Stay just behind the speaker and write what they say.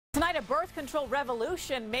Tonight, a birth control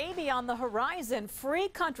revolution may be on the horizon. Free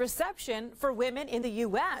contraception for women in the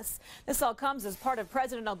U.S. This all comes as part of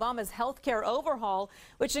President Obama's health care overhaul,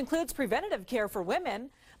 which includes preventative care for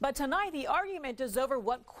women. But tonight, the argument is over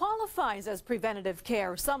what qualifies as preventative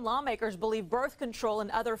care. Some lawmakers believe birth control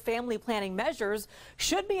and other family planning measures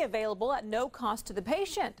should be available at no cost to the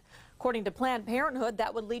patient. According to Planned Parenthood,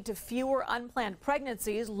 that would lead to fewer unplanned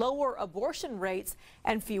pregnancies, lower abortion rates,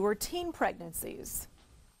 and fewer teen pregnancies.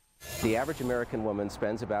 The average American woman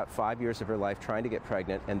spends about 5 years of her life trying to get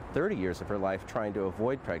pregnant and 30 years of her life trying to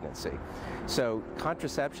avoid pregnancy. So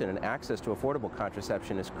contraception and access to affordable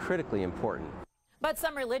contraception is critically important. But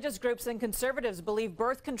some religious groups and conservatives believe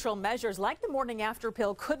birth control measures like the morning after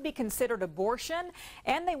pill could be considered abortion,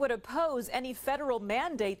 and they would oppose any federal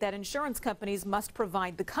mandate that insurance companies must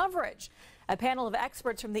provide the coverage. A panel of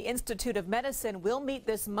experts from the Institute of Medicine will meet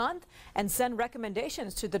this month and send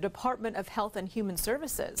recommendations to the Department of Health and Human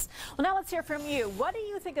Services. Well, now let's hear from you. What do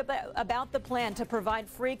you think about the plan to provide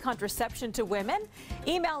free contraception to women?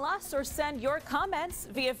 Email us or send your comments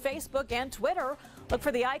via Facebook and Twitter. Look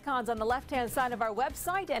for the icons on the left-hand side of our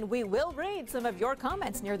website, and we will read some of your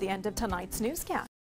comments near the end of tonight's newscast.